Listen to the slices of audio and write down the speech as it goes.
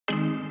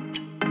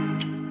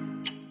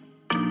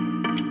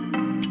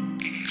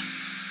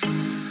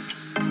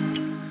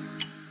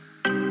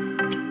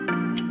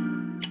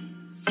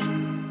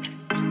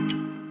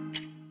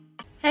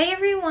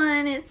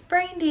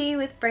Brandy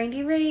with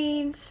Brandy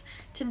Reads.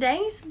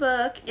 Today's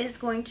book is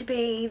going to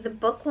be The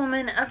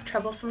Bookwoman of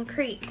Troublesome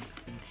Creek.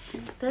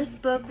 This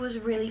book was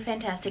really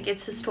fantastic.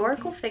 It's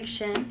historical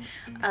fiction.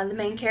 The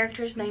main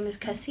character's name is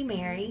Cussy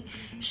Marry.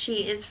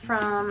 She is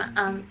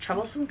from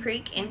Troublesome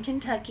Creek in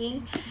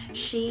Kentucky.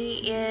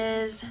 She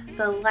is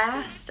the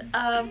last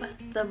of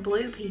the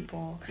Blue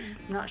people.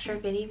 I'm not sure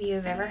if any of you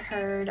have ever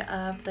heard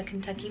of the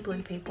Kentucky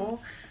Blue people.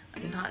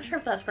 I'm not sure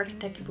if that's where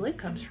Kentucky Blue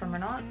comes from or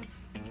not.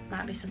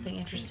 Might be something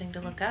interesting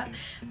to look up,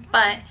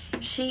 but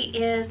she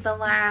is the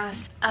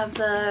last of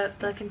the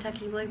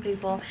Kentucky Blue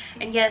people,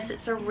 and yes,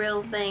 it's a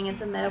real thing. It's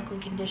a medical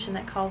condition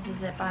that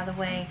causes it, by the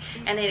way,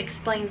 and it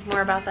explains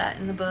more about that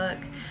in the book,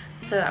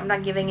 so I'm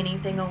not giving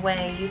anything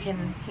away. You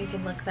can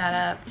look that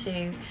up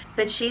too.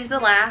 But she's the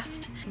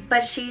last,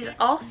 but she's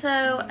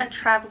also a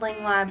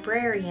traveling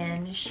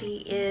librarian. She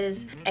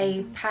is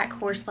a pack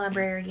horse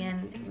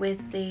librarian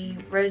with the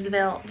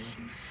Roosevelt.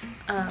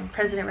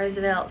 President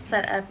Roosevelt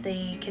set up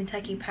the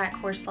Kentucky Pack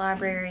Horse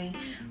Library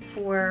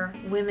for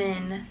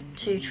women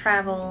to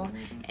travel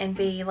and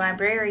be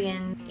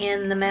librarian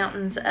in the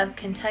mountains of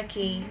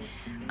Kentucky.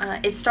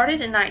 It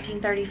started in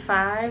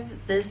 1935.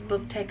 This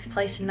book takes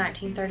place in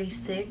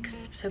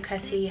 1936. So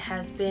Cussy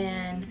has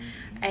been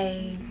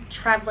a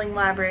traveling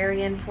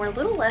librarian for a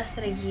little less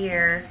than a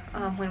year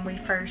when we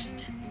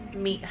first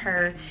meet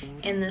her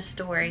in this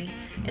story.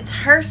 It's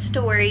her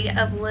story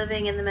of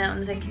living in the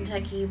mountains in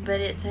Kentucky,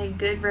 but it's a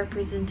good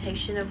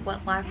representation of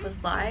what life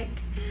was like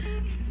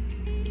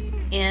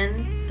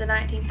in the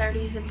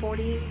 1930s and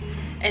 40s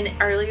and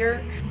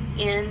earlier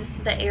in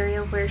the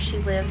area where she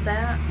lives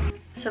at.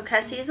 So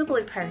Cussy is a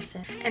blue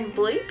person, and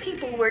blue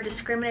people were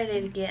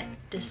discriminated against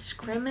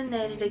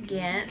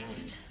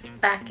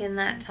back in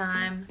that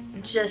time,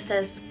 just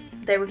as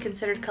they were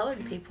considered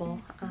colored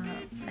people.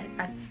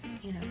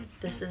 You know,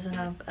 this isn't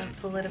a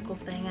political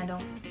thing. I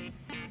don't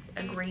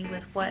agree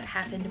with what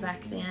happened back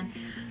then,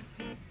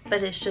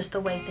 but it's just the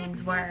way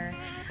things were.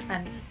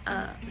 And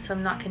so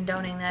I'm not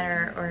condoning that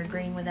or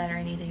agreeing with that or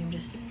anything. I'm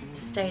just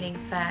stating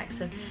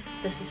facts of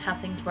this is how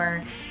things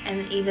were.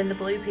 And even the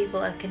blue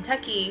people of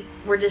Kentucky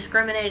were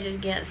discriminated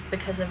against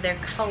because of their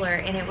color,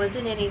 and it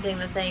wasn't anything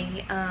that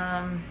they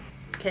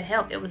could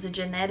help. It was a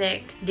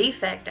genetic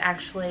defect,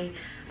 actually.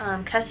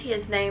 Cussy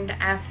is named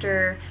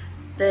after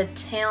the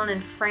town in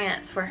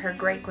France where her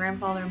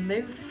great-grandfather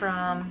moved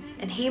from,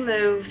 and he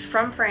moved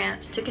from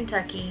France to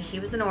Kentucky. He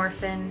was an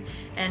orphan,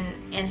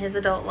 and in his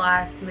adult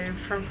life moved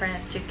from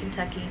France to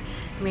Kentucky,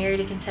 married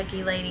a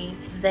Kentucky lady.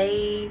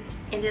 They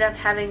ended up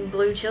having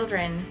blue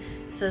children,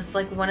 so it's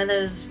like one of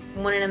those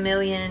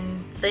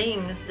one-in-a-million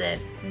things that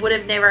would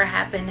have never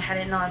happened had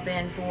it not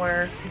been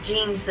for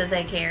genes that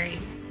they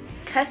carried.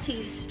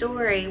 Cussy's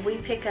story, we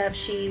pick up,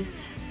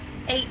 she's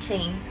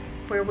 18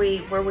 where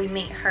we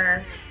meet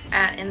her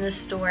at in this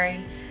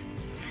story.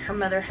 Her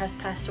mother has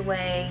passed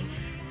away.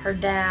 Her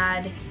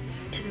dad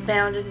is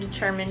bound and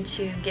determined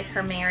to get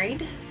her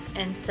married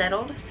and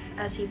settled,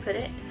 as he put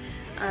it,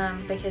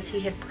 because he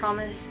had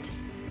promised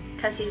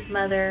Cussy's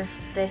mother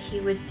that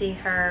he would see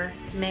her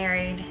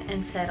married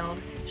and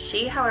settled.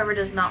 She, however,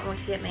 does not want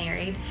to get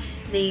married.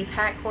 The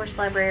Pack Horse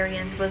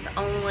Librarians was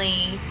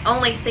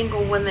only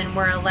single women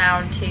were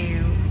allowed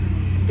to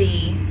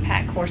be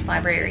Pack Horse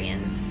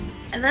Librarians.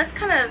 And that's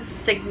kind of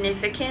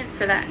significant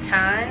for that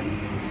time.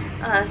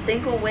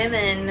 Single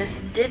women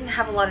didn't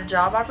have a lot of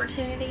job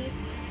opportunities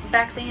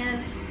back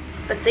then,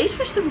 but these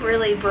were some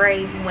really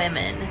brave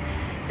women.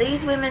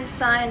 These women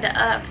signed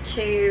up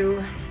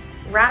to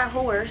ride a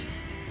horse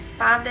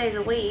 5 days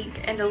a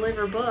week and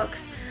deliver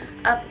books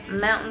up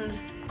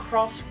mountains,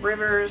 cross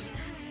rivers,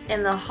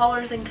 in the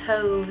hollers and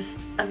coves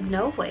of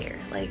nowhere.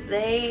 Like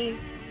they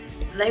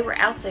were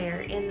out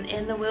there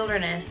in the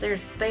wilderness.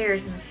 There's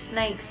bears and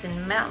snakes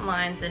and mountain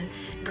lions and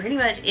pretty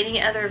much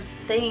any other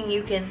thing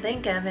you can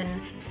think of,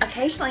 and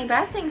occasionally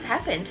bad things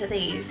happen to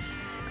these,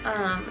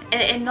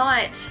 and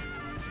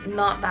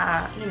not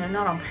by, you know,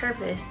 not on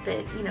purpose,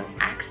 but, you know,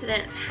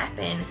 accidents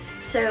happen.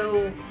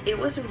 So it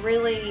was a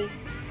really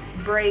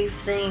brave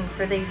thing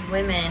for these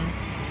women,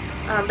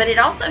 but it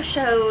also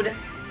showed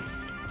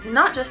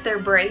not just their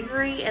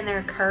bravery and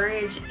their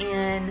courage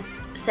in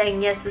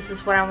saying, yes, this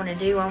is what I want to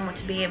do. I want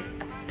to be a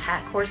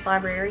pack horse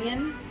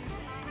librarian.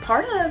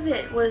 Part of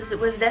it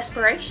was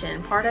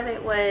desperation. Part of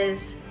it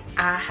was,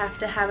 I have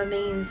to have a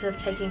means of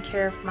taking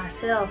care of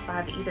myself.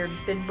 I've either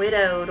been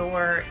widowed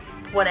or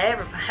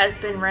whatever. My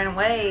husband ran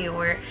away,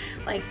 or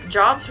like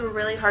jobs were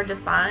really hard to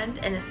find,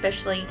 and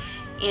especially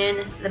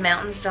in the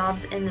mountains,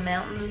 jobs in the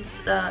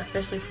mountains,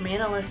 especially for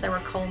men, unless they were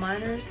coal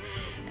miners.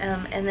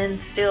 And then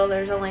still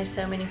there's only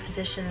so many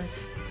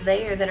positions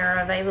there that are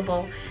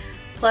available.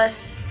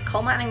 Plus,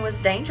 coal mining was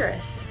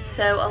dangerous,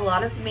 so a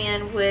lot of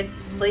men would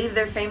leave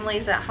their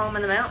families at home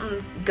in the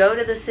mountains, go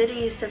to the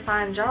cities to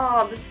find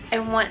jobs,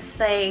 and once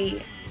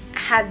they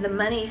had the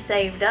money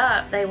saved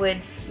up, they would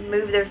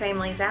move their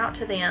families out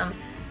to them.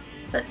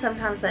 But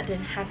sometimes that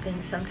didn't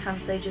happen.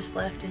 Sometimes they just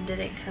left and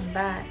didn't come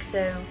back.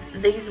 So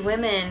these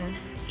women,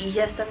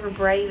 yes, they were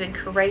brave and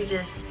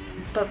courageous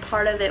but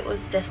part of it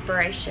was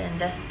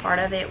desperation. Part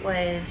of it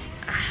was,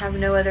 I have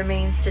no other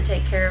means to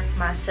take care of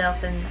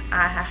myself and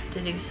I have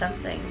to do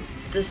something.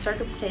 The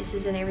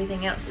circumstances and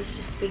everything else, this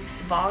just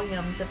speaks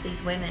volumes of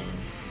these women.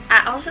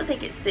 I also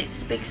think it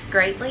speaks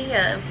greatly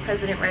of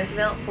President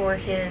Roosevelt for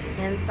his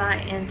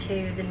insight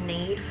into the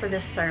need for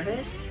this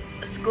service.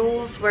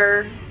 Schools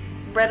were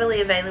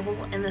readily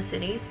available in the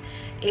cities.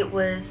 It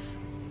was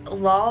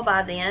law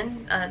by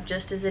then,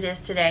 just as it is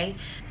today.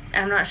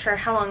 I'm not sure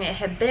how long it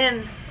had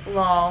been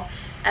law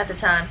at the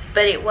time,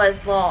 but it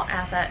was law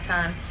at that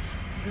time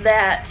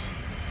that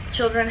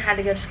children had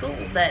to go to school,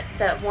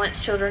 that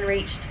once children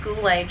reached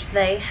school age,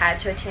 they had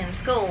to attend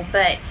school.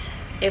 But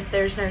if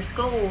there's no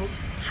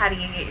schools, how do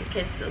you get your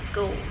kids to the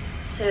schools?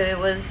 So it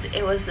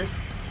was this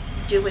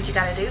do what you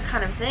gotta do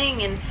kind of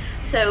thing. And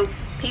so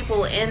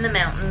people in the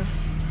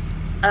mountains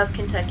of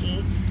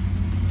Kentucky,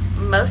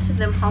 most of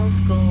them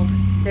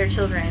homeschooled their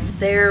children.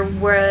 There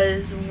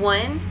was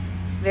one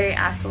very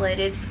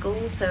isolated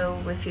school, so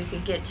if you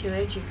could get to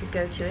it, you could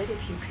go to it.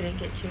 If you couldn't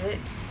get to it,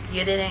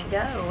 you didn't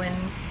go. And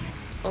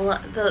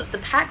the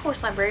Pack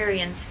Horse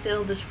Librarians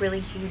filled this really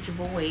huge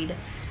void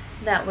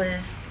that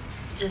was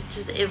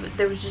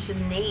there was just a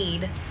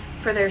need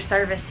for their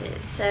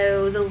services.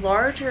 So the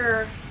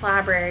larger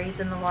libraries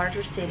in the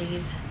larger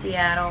cities,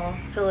 Seattle,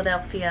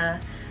 Philadelphia,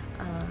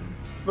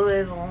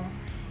 Louisville,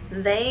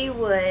 they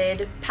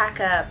would pack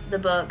up the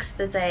books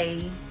that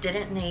they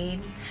didn't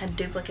need, had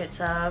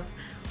duplicates of,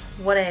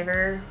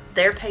 whatever.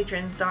 Their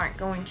patrons aren't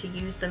going to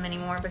use them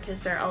anymore because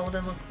they're old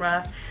and look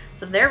rough,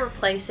 so they're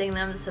replacing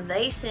them. So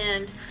they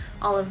send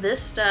all of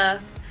this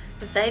stuff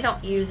that they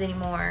don't use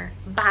anymore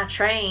by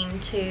train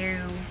to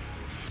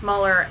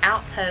smaller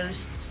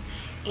outposts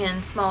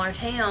in smaller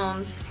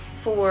towns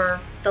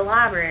for the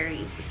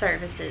library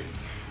services.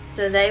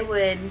 So they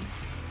would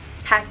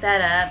pack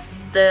that up.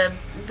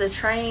 The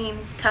train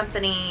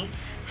company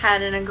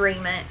had an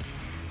agreement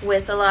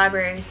with the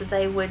libraries that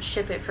they would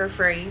ship it for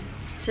free,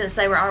 since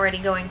they were already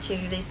going to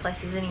these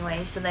places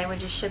anyway, so they would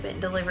just ship it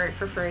and deliver it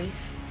for free.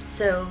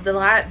 So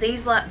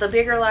the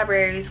bigger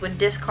libraries would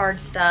discard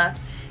stuff,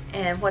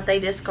 and what they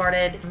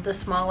discarded, the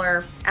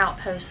smaller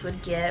outposts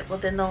would get. Well,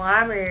 then the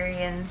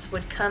librarians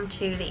would come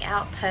to the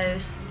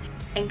outposts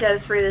and go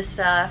through the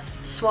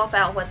stuff, swap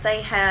out what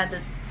they had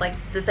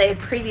that they had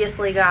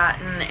previously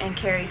gotten and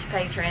carried to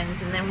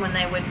patrons. And then when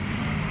they would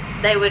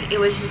it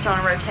was just on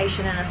a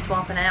rotation and a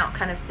swapping out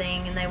kind of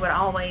thing, and they would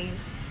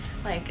always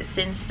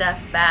send stuff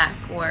back,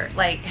 or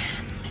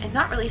and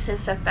not really send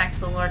stuff back to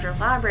the larger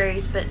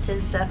libraries, but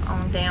send stuff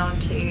on down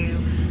to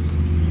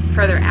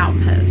further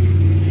outposts.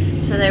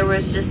 So there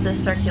was just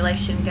this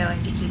circulation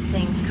going to keep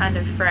things kind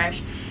of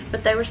fresh,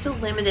 but they were still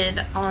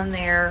limited on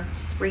their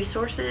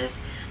resources.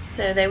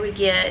 So they would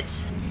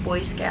get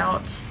Boy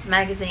Scout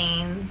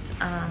magazines,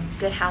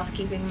 Good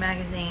Housekeeping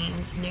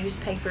magazines,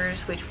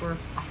 newspapers, which were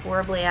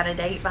horribly out of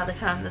date by the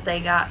time that they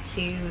got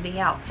to the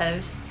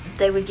outposts.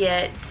 They would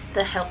get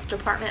the health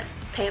department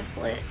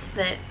pamphlets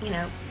that,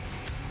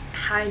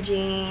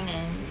 hygiene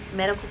and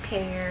medical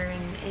care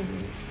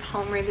and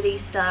home remedy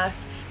stuff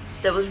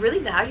that was really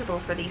valuable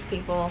for these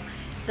people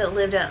that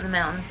lived out in the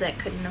mountains that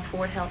couldn't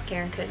afford health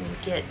care and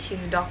couldn't get to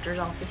doctor's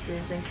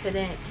offices and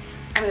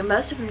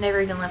most of them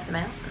never even left the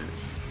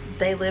mountains.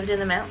 They lived in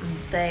the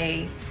mountains.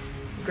 They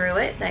grew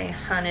it, they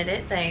hunted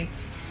it, they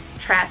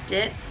trapped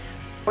it,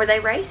 or they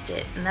raised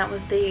it, and that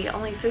was the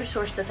only food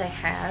source that they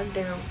had.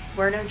 There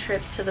were no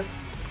trips to the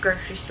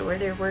grocery store.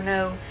 There were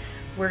no,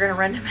 we're gonna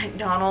run to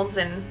McDonald's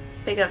and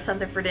pick up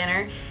something for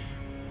dinner.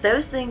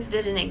 Those things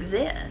didn't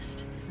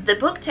exist. The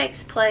book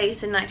takes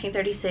place in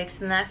 1936,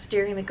 and that's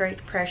during the Great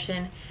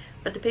Depression,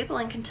 but the people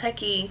in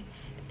Kentucky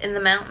in the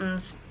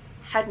mountains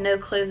had no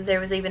clue that there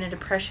was even a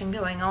depression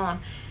going on.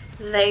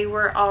 They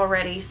were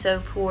already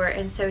so poor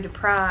and so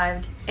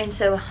deprived and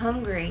so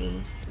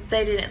hungry,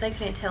 they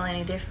couldn't tell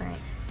any different.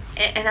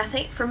 And I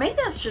think for me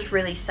that's just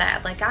really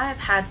sad. I've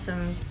had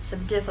some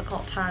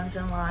difficult times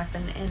in life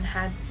and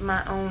had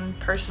my own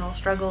personal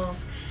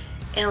struggles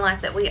in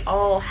life that we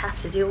all have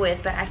to deal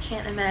with, but I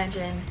can't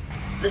imagine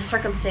the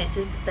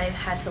circumstances that they've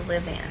had to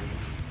live in.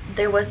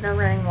 There was no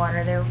running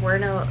water, there were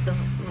no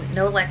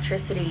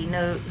electricity,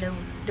 no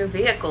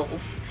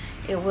vehicles.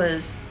 It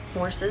was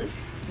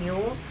horses,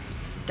 mules,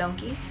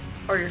 donkeys,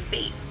 or your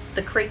feet.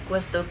 The creek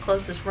was the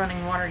closest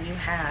running water you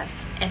had,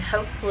 and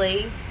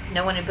hopefully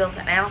no one had built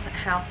an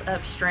outhouse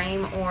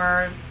upstream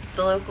or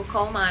the local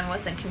coal mine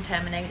wasn't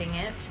contaminating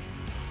it.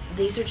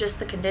 These are just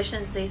the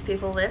conditions these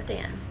people lived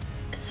in.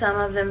 Some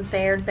of them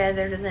fared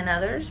better than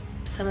others,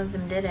 some of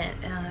them didn't.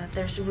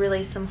 There's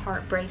really some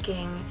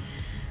heartbreaking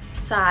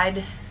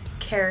side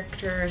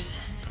characters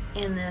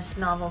in this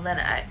novel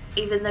that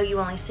even though you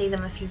only see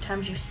them a few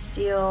times, you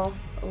still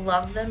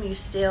love them, you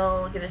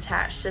still get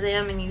attached to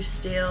them, and you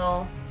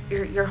still,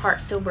 your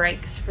heart still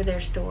breaks for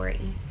their story.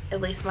 At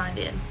least mine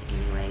did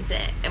anyways.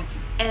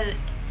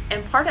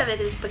 And part of it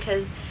is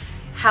because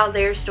how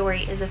their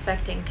story is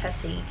affecting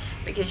Cussy,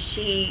 because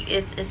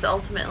it's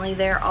ultimately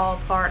they're all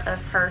part of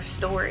her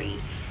story,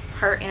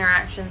 her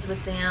interactions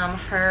with them,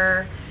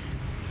 her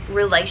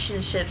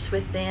relationships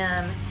with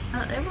them,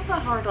 It was a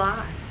hard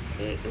life.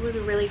 It was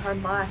a really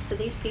hard life. So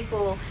these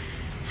people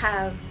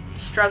have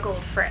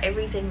struggled for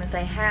everything that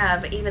they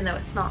have, even though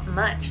it's not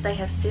much. They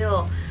have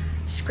still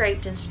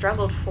scraped and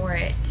struggled for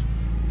it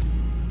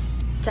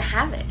to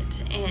have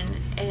it,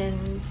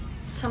 and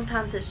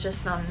sometimes it's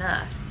just not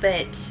enough.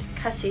 But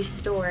Cussy's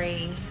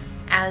story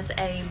as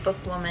a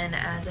bookwoman,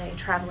 as a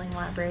traveling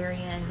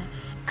librarian,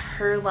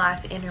 her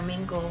life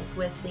intermingles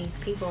with these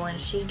people,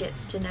 and she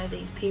gets to know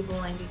these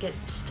people and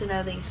gets to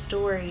know these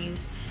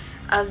stories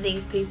of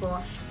these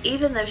people,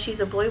 even though she's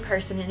a blue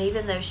person, and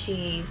even though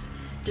she's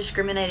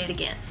discriminated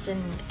against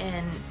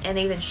and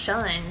even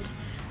shunned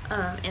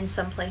in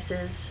some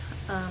places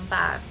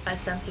by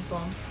some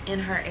people in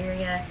her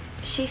area.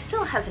 She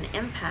still has an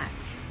impact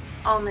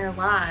on their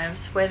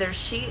lives, whether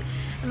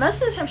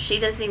most of the time she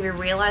doesn't even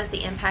realize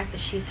the impact that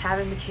she's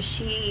having, because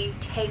she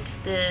takes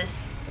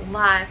this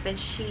life and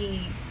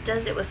she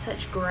does it with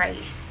such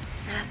grace.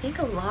 And I think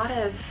a lot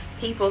of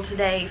people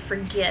today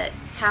forget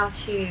how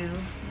to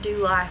do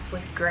life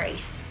with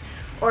grace,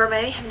 or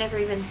maybe have never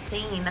even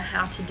seen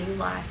how to do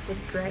life with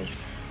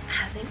grace.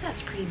 I think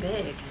that's pretty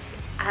big.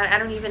 I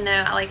don't even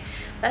know,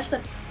 that's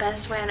the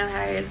best way I know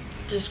how to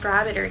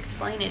describe it or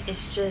explain it.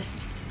 It's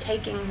just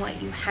taking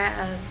what you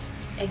have,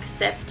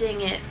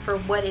 accepting it for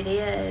what it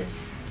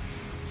is,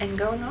 and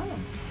going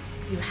on.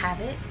 You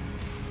have it,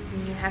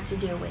 and you have to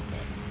deal with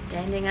it.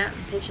 Standing up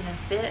and pitching a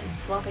fit and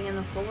flopping on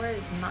the floor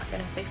is not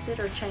going to fix it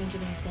or change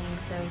anything,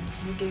 so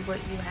you do what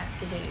you have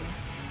to do.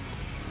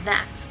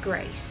 That's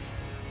grace.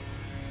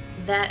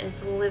 That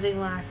is living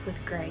life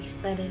with grace.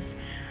 That is,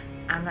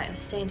 I'm not going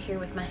to stand here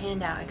with my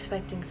hand out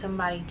expecting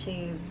somebody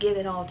to give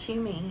it all to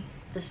me.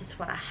 This is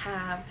what I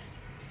have.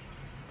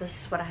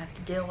 This is what I have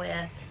to deal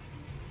with.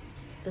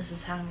 This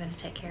is how I'm going to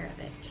take care of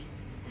it.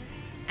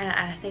 And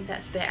I think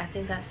that's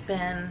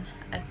been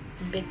a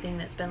big thing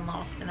that's been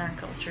lost in our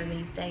culture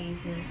these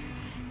days,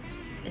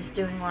 is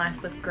doing life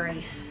with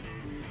grace,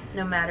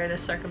 no matter the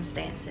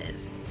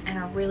circumstances. And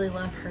I really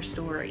love her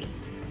story,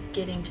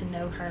 getting to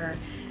know her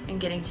and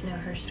getting to know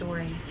her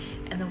story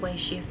and the way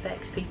she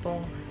affects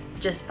people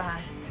just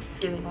by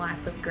doing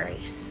life with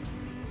grace.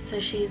 So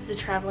she's the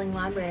traveling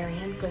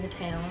librarian for the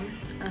town.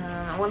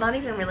 Well, not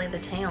even really the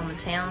town. The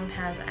town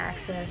has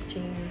access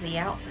to the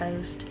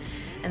outpost,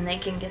 and they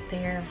can get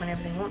there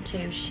whenever they want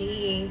to.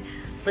 She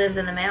lives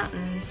in the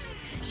mountains.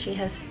 She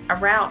has a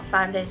route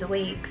 5 days a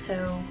week,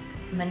 so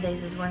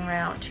Mondays is one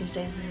route,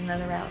 Tuesdays is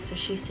another route. So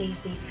she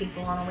sees these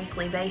people on a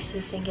weekly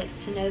basis and gets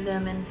to know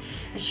them, and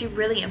she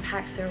really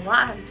impacts their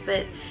lives,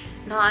 but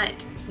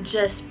not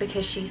just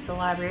because she's the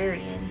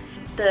librarian.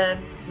 The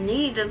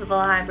needs of the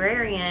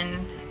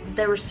librarian,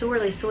 they were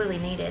sorely, sorely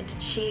needed.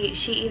 She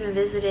even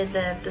visited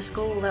the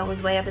school that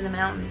was way up in the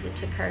mountains. It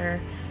took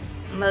her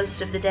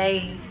most of the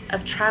day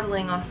of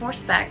traveling on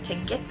horseback to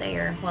get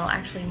there. Well,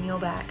 actually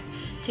muleback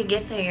to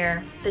get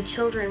there. The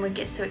children would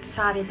get so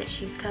excited that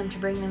she's come to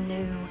bring them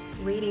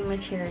new reading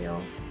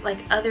materials. Like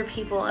other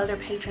people, other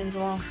patrons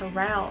along her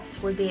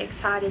routes would be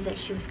excited that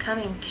she was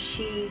coming,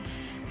 because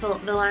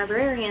the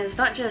librarians,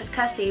 not just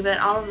Cussy, but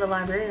all of the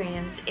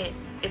librarians,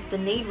 if the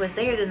need was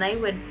there, then they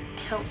would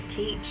help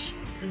teach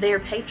their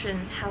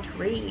patrons how to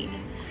read.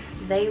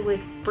 They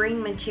would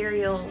bring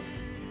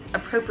materials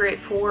appropriate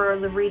for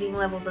the reading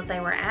level that they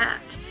were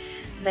at.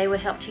 They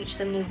would help teach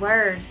them new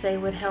words. They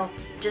would help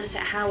just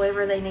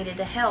however they needed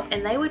to help.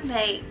 And they would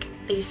make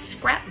these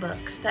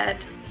scrapbooks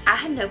that I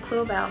had no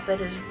clue about,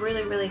 but is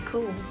really, really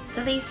cool.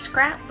 So these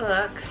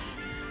scrapbooks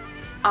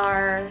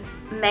are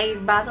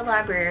made by the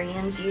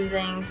librarians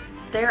using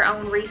their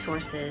own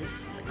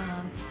resources.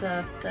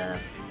 The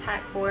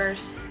Pack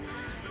Horse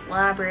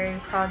Library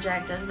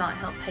project does not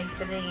help pay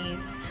for these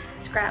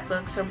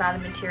scrapbooks or buy the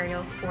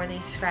materials for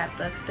these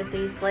scrapbooks, but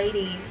these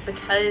ladies,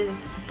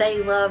 because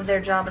they love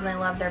their job and they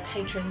love their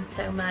patrons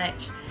so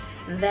much,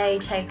 they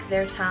take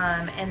their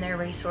time and their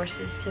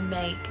resources to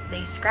make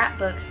these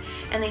scrapbooks.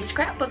 And these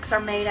scrapbooks are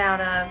made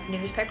out of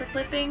newspaper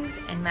clippings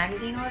and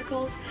magazine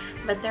articles,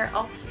 but they're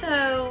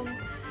also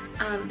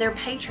their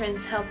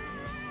patrons help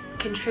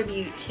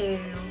contribute to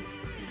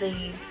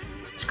these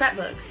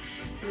scrapbooks.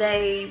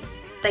 They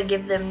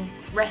give them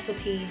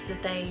recipes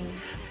that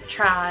they've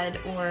tried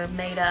or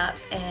made up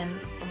and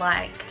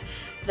liked.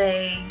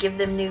 They give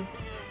them new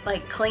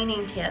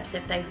cleaning tips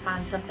if they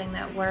find something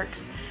that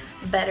works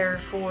better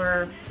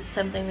for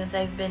something that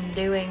they've been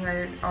doing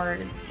or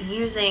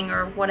using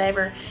or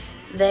whatever.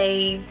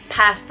 They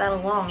pass that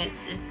along.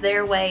 It's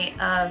their way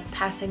of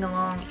passing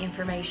along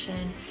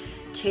information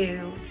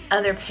to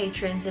other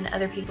patrons and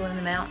other people in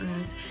the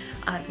mountains.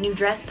 New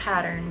dress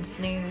patterns,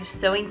 new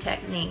sewing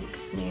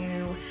techniques,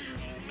 new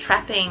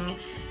trapping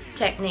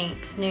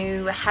techniques,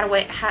 new how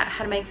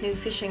to make new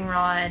fishing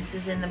rods,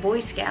 is in the Boy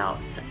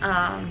Scouts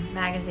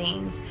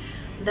magazines.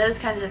 Those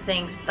kinds of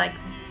things, like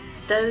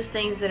those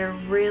things that are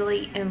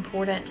really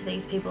important to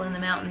these people in the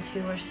mountains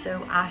who are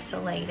so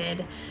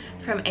isolated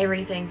from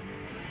everything.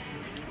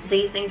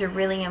 These things are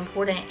really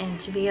important, and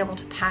to be able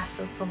to pass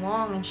this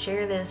along and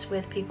share this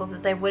with people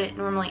that they wouldn't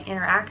normally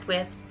interact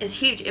with is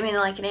huge. I mean,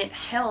 and it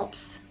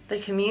helps the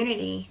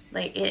community.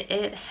 Like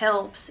it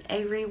helps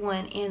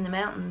everyone in the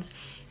mountains,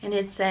 and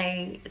it's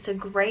a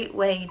great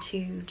way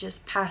to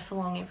just pass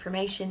along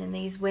information. And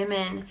these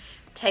women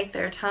take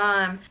their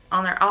time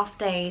on their off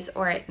days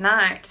or at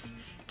nights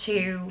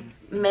to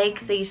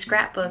make these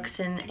scrapbooks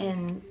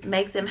and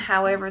make them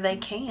however they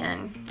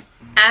can.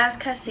 As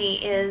Cussy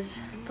is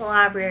the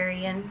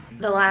librarian,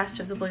 the last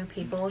of the blue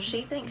people,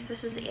 she thinks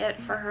this is it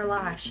for her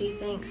life. She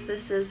thinks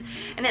this is,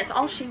 and it's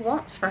all she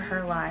wants for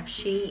her life.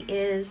 She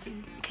is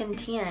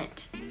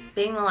content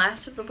being the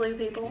last of the blue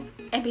people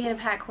and being a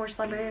pack horse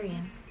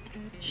librarian.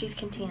 She's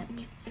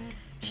content.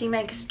 She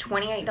makes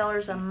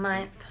 $28 a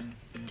month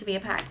to be a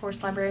pack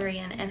horse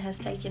librarian and has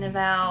taken a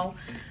vow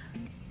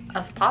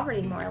of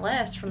poverty, more or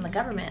less, from the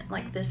government.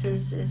 Like, this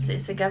is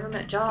it's a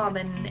government job,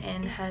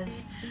 and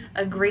has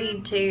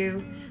agreed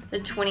to the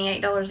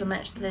 $28 a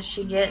month that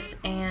she gets,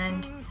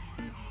 and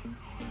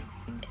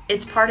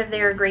it's part of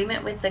their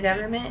agreement with the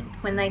government.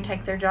 When they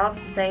take their jobs,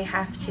 they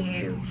have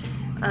to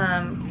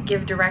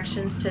give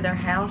directions to their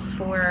house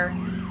for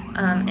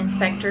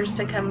inspectors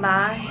to come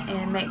by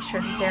and make sure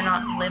that they're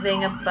not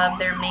living above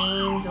their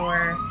means.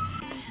 Or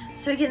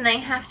so again, they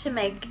have to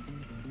make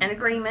an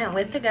agreement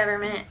with the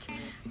government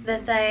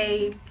that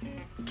they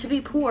to be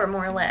poor,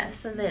 more or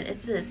less, and that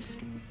it's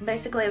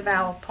basically a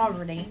vow of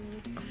poverty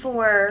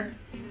for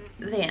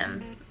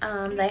them.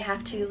 They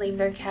have to leave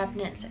their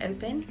cabinets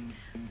open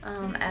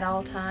at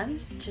all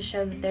times to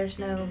show that there's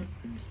no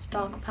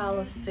stockpile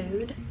of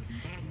food.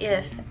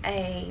 If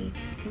a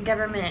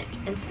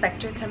government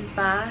inspector comes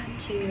by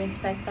to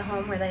inspect the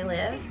home where they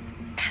live,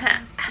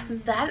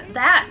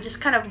 that just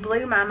kind of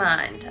blew my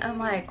mind. I'm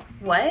like,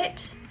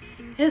 what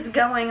is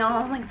going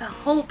on? Like, the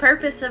whole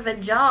purpose of a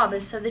job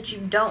is so that you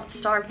don't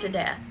starve to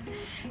death.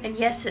 And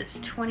yes, it's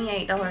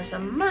 $28 a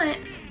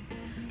month,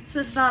 so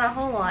it's not a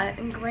whole lot.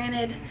 And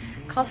granted,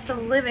 cost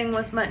of living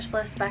was much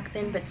less back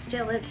then, but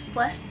still, it's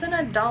less than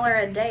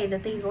 $1 a day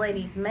that these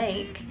ladies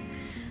make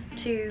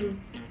to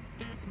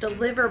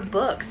deliver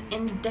books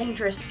in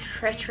dangerous,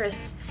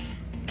 treacherous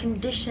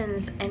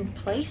conditions and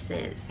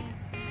places.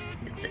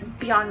 It's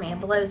beyond me. It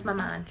blows my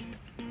mind.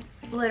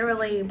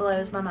 Literally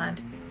blows my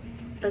mind.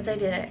 But they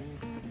did it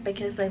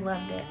because they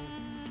loved it,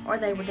 or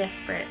they were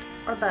desperate,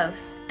 or both.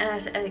 And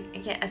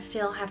I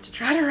still have to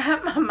try to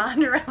wrap my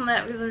mind around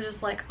that, because I'm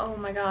just like, oh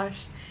my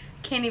gosh,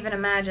 can't even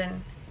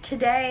imagine.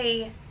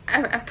 Today,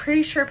 I'm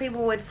pretty sure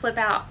people would flip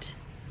out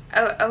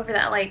over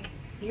that. Like,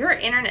 your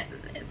internet,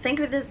 think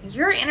of it,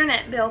 your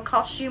internet bill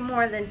costs you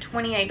more than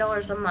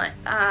 $28 a month.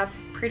 I'm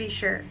pretty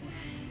sure.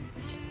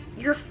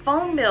 Your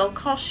phone bill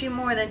costs you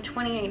more than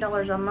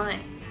 $28 a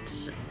month.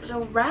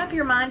 So wrap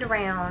your mind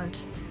around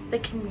the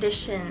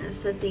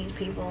conditions that these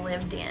people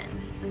lived in.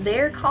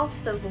 Their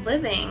cost of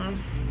living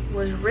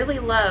was really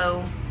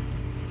low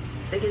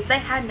because they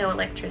had no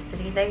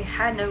electricity, they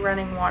had no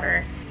running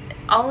water.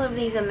 All of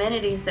these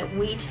amenities that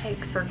we take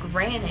for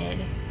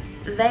granted,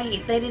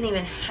 they didn't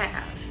even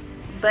have.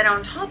 But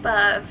on top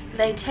of,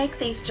 they take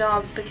these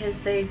jobs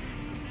because they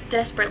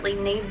desperately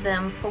need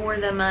them for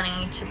the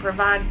money to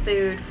provide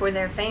food for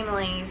their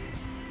families,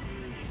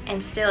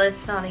 and still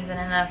it's not even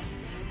enough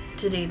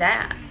to do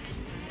that.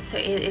 So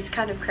it's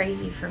kind of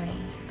crazy for me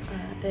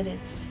that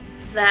it's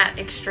that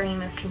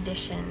extreme of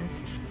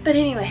conditions. But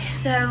anyway,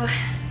 so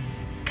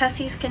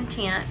Cussy's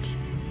content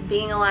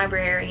being a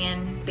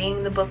librarian,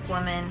 being the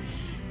bookwoman,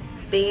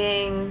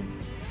 being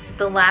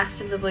the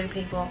last of the blue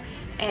people,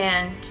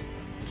 and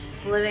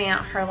just living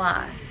out her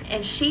life.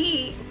 And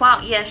she,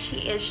 while yes,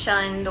 she is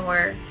shunned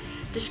or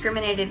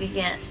discriminated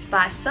against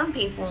by some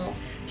people,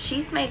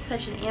 she's made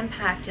such an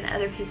impact in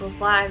other people's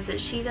lives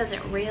that she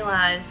doesn't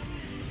realize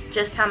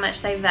just how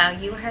much they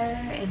value her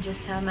and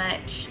just how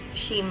much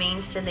she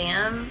means to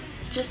them.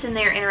 Just in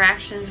their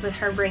interactions with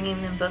her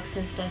bringing them books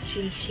and stuff,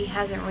 she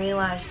hasn't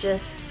realized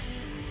just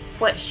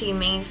what she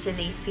means to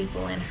these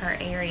people in her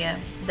area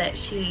that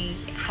she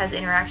has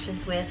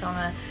interactions with on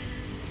a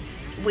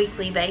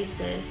weekly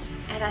basis.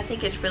 And I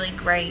think it's really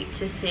great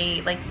to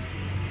see, like,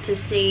 to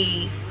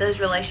see those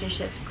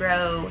relationships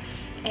grow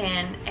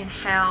and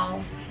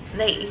how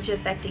they each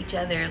affect each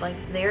other. Like,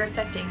 they're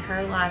affecting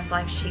her lives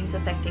like she's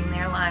affecting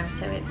their lives.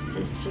 So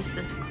it's just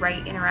this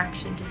great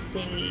interaction to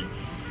see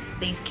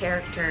these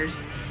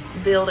characters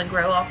build and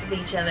grow off of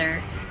each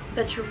other,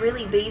 but to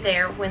really be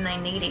there when they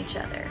need each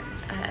other.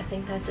 I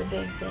think that's a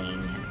big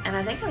thing, and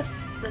I think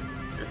that's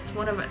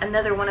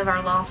another one of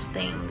our lost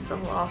things, a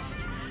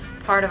lost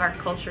part of our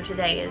culture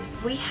today, is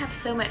we have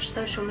so much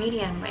social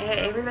media and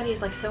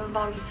everybody's like so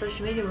involved with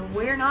social media, but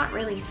we're not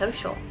really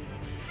social.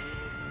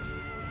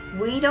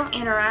 We don't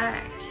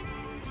interact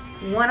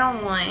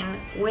one-on-one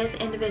with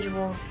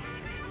individuals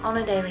on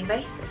a daily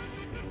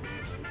basis.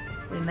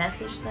 We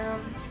message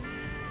them,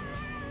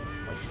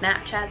 we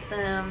Snapchat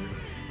them,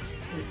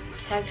 we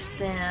text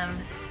them.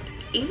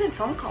 Even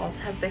phone calls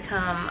have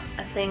become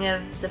a thing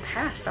of the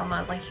past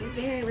almost. Like, you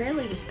very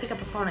rarely just pick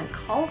up a phone and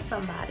call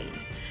somebody.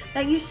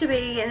 That used to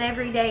be an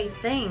everyday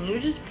thing. You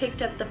just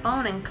picked up the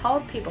phone and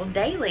called people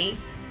daily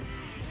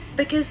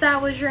because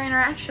that was your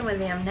interaction with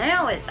them.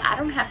 Now it's, I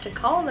don't have to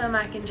call them,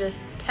 I can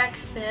just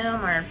text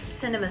them or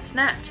send them a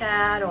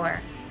Snapchat or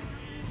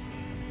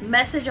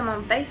message them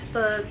on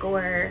Facebook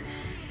or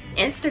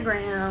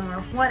Instagram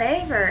or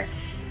whatever,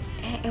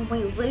 and we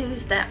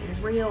lose that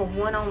real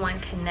one-on-one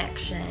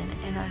connection.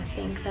 And I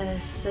think that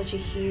is such a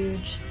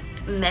huge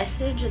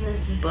message in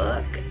this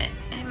book,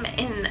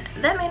 and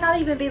that may not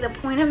even be the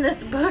point of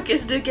this book,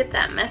 is to get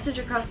that message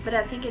across, but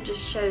I think it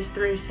just shows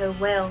through so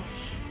well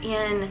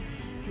in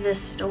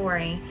this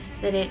story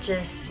that it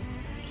just,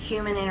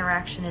 human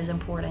interaction is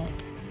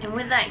important. And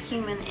with that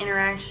human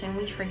interaction,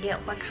 we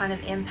forget what kind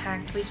of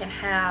impact we can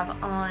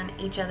have on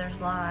each other's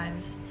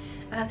lives.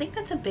 And I think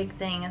that's a big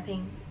thing. I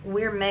think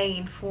we're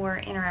made for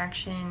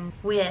interaction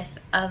with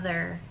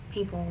other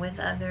people, with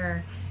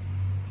other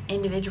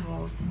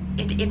individuals.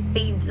 It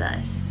feeds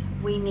us.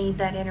 We need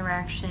that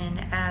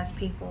interaction as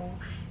people.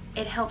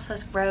 It helps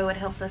us grow, it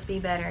helps us be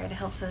better, it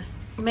helps us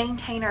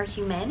maintain our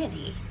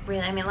humanity,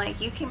 really. I mean,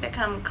 like, you can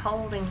become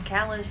cold and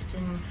calloused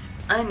and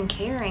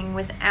uncaring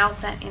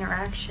without that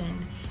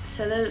interaction.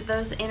 So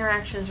those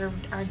interactions are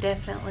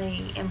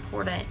definitely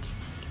important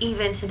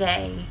even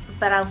today.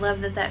 But I love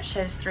that that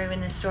shows through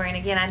in this story. And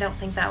again, I don't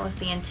think that was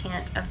the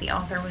intent of the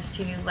author, was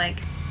to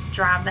like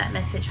drive that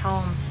message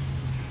home.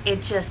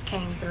 It just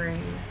came through.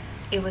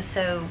 It was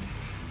so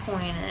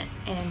poignant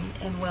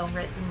and well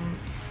written.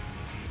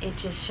 It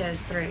just shows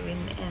through,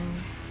 and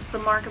it's the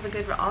mark of a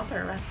good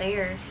author right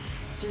there.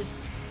 Just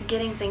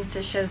getting things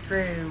to show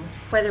through,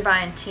 whether by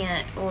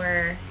intent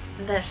or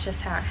that's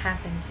just how it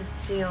happens.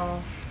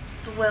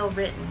 It's well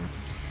written.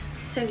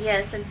 So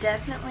yes, I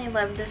definitely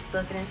love this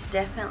book, and it's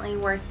definitely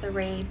worth the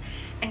read.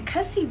 And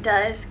Cussy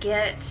does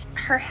get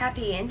her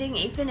happy ending,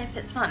 even if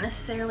it's not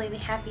necessarily the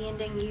happy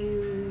ending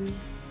you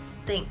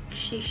think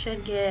she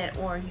should get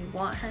or you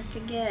want her to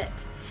get.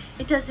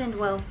 It does end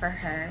well for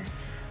her,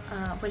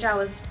 which I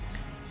was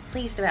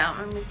pleased about.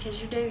 I mean,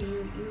 because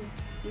you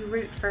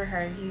root for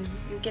her, you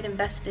get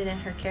invested in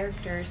her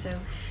character, so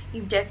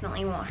you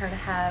definitely want her to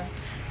have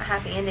a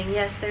happy ending.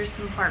 Yes, there's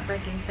some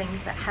heartbreaking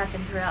things that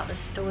happen throughout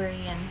this story,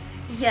 and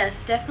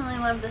yes, definitely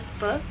love this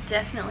book.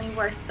 Definitely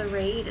worth the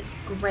read. It's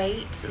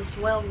great. It's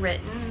well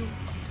written.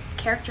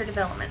 Character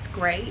development's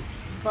great.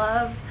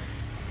 Love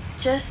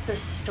just the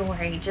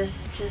story,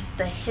 just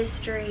the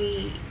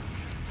history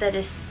that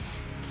is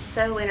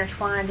so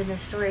intertwined in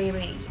this story. I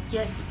mean,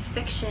 yes, it's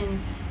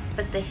fiction,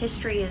 but the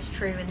history is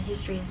true and the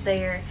history is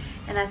there,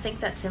 and I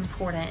think that's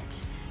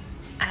important.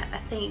 I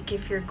think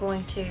if you're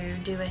going to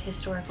do a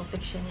historical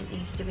fiction, it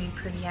needs to be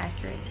pretty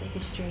accurate to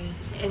history,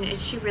 and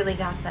she really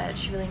got that.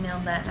 She really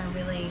nailed that, and I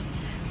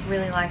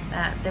really like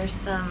that. There's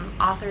some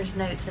author's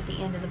notes at the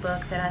end of the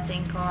book that I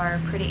think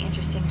are pretty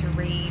interesting to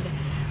read,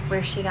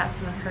 where she got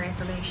some of her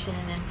information,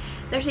 and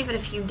there's even a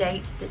few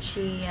dates that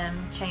she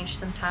changed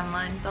some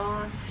timelines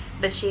on,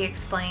 but she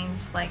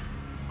explains like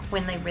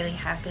when they really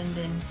happened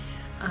and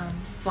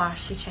why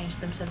she changed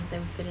them so that they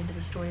would fit into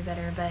the story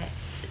better. But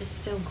it's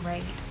still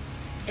great.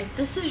 If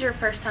this is your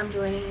first time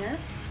joining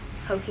us,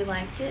 hope you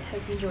liked it,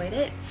 hope you enjoyed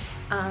it.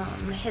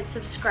 Hit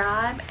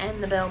subscribe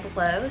and the bell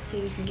below so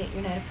you can get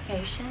your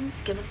notifications.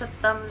 Give us a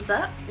thumbs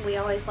up. We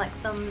always like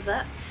thumbs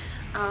up.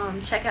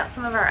 Check out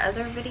some of our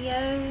other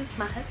videos.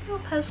 My husband will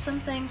post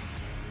something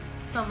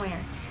somewhere.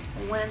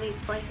 One of these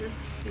places.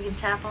 You can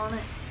tap on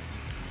it,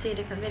 see a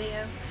different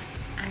video.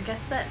 I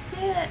guess that's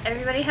it.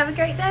 Everybody have a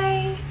great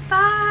day.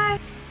 Bye.